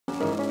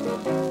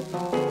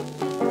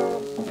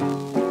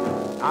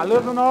Now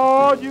listen,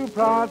 all you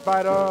prize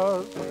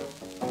fighters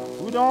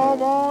who don't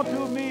want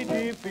to meet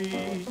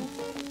defeat.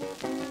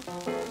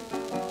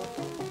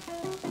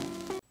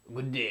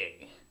 Good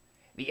day.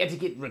 The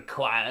etiquette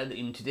required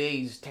in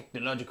today's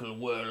technological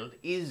world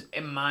is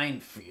a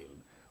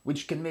minefield,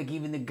 which can make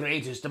even the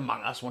greatest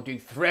among us want to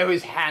throw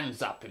his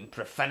hands up in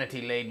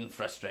profanity-laden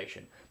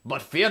frustration.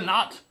 But fear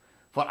not,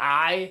 for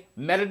I,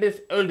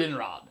 Meredith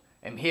Oldenrod,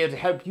 am here to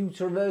help you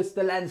traverse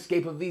the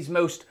landscape of these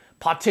most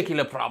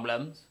particular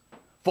problems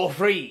for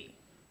free.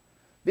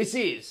 This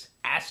is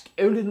Ask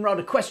Oldenrod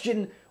a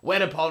Question,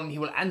 whereupon he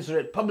will answer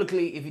it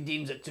publicly if he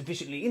deems it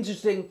sufficiently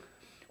interesting,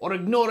 or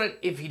ignore it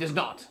if he does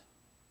not.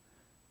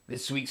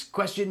 This week's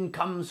question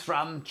comes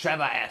from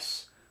Trevor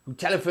S., who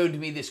telephoned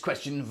me this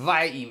question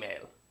via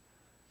email.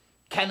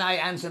 Can I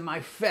answer my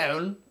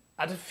phone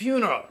at a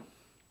funeral?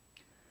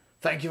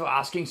 Thank you for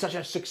asking such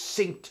a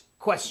succinct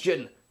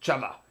question,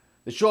 Trevor.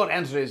 The short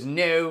answer is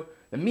no.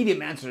 The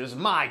medium answer is,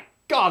 my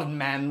God,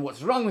 man,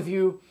 what's wrong with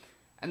you?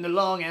 And the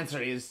long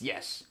answer is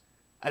yes.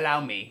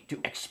 Allow me to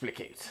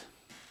explicate.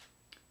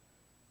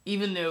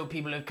 Even though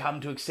people have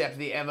come to accept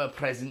the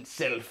ever-present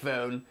cell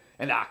phone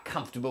and are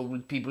comfortable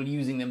with people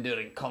using them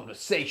during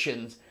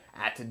conversations,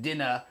 at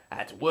dinner,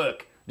 at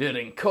work,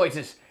 during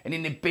coitus, and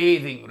in the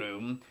bathing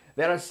room,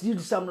 there are still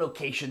some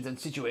locations and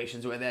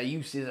situations where their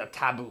use is a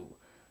taboo,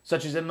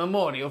 such as a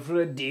memorial for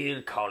a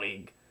dear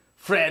colleague,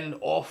 friend,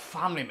 or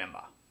family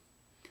member.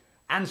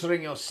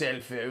 Answering your cell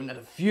phone at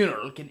a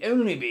funeral can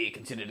only be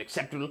considered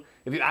acceptable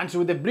if you answer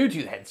with a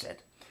Bluetooth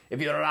headset.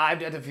 If you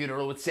arrived at a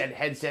funeral with said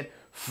headset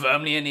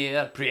firmly in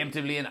ear,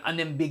 preemptively and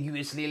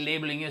unambiguously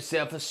labeling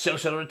yourself a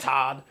social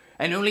retard,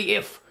 and only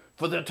if,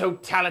 for the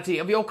totality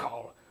of your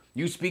call,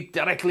 you speak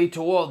directly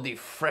toward the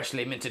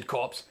freshly minted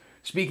corpse,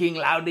 speaking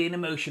loudly and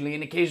emotionally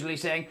and occasionally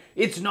saying,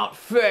 it's not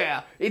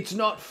fair,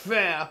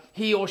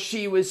 he or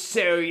she was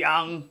so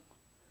young.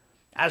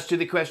 As to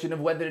the question of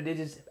whether it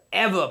is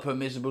ever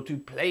permissible to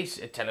place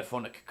a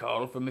telephonic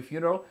call from a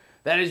funeral,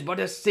 there is but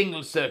a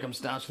single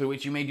circumstance through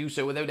which you may do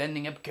so without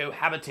ending up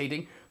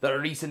cohabitating the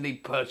recently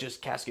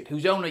purchased casket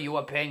whose owner you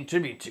are paying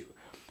tribute to,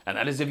 and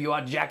that is if you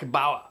are Jack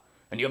Bauer,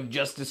 and you have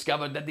just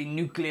discovered that the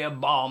nuclear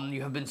bomb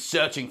you have been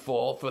searching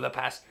for the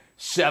past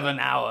 7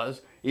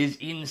 hours is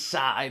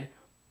inside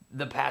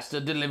the pastor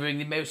delivering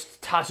the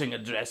most touching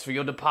address for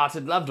your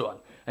departed loved one,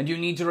 and you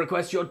need to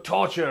request your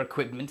torture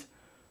equipment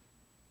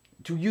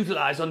to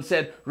utilize on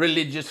said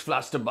religious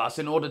flusterbus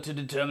in order to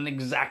determine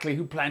exactly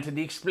who planted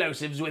the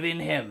explosives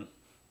within him.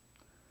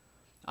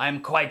 I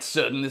am quite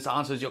certain this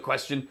answers your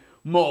question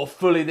more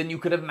fully than you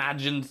could have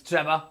imagined,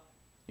 Trevor.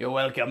 You're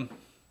welcome.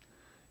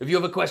 If you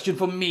have a question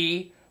for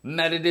me,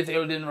 Meredith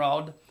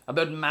Oldenrod,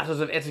 about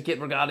matters of etiquette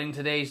regarding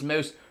today's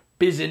most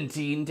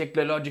Byzantine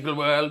technological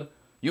world,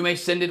 you may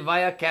send it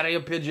via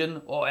carrier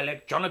pigeon or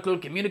electronical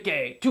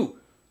communique to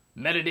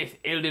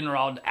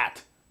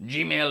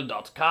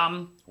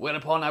mereditholdenrod@gmail.com,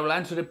 whereupon I will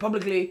answer it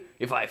publicly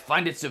if I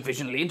find it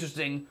sufficiently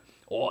interesting,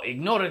 or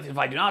ignore it if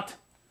I do not,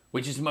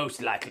 which is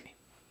most likely.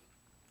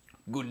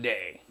 Good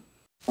day.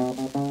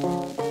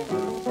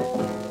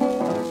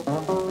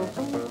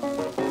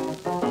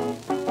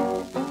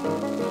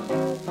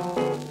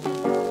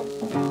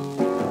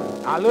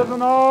 Now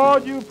listen, all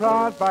you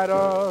prize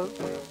fighters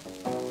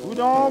who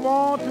don't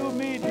want to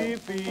meet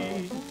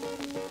defeat.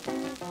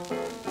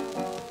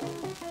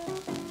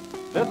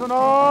 Listen,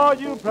 all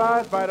you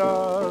prize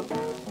fighters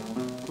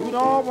who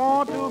don't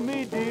want to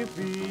meet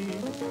defeat.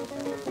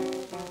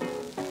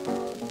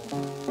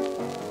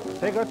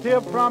 Take a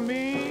tip from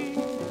me,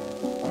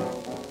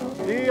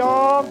 lay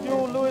off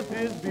Joe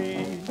Louis's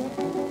beat.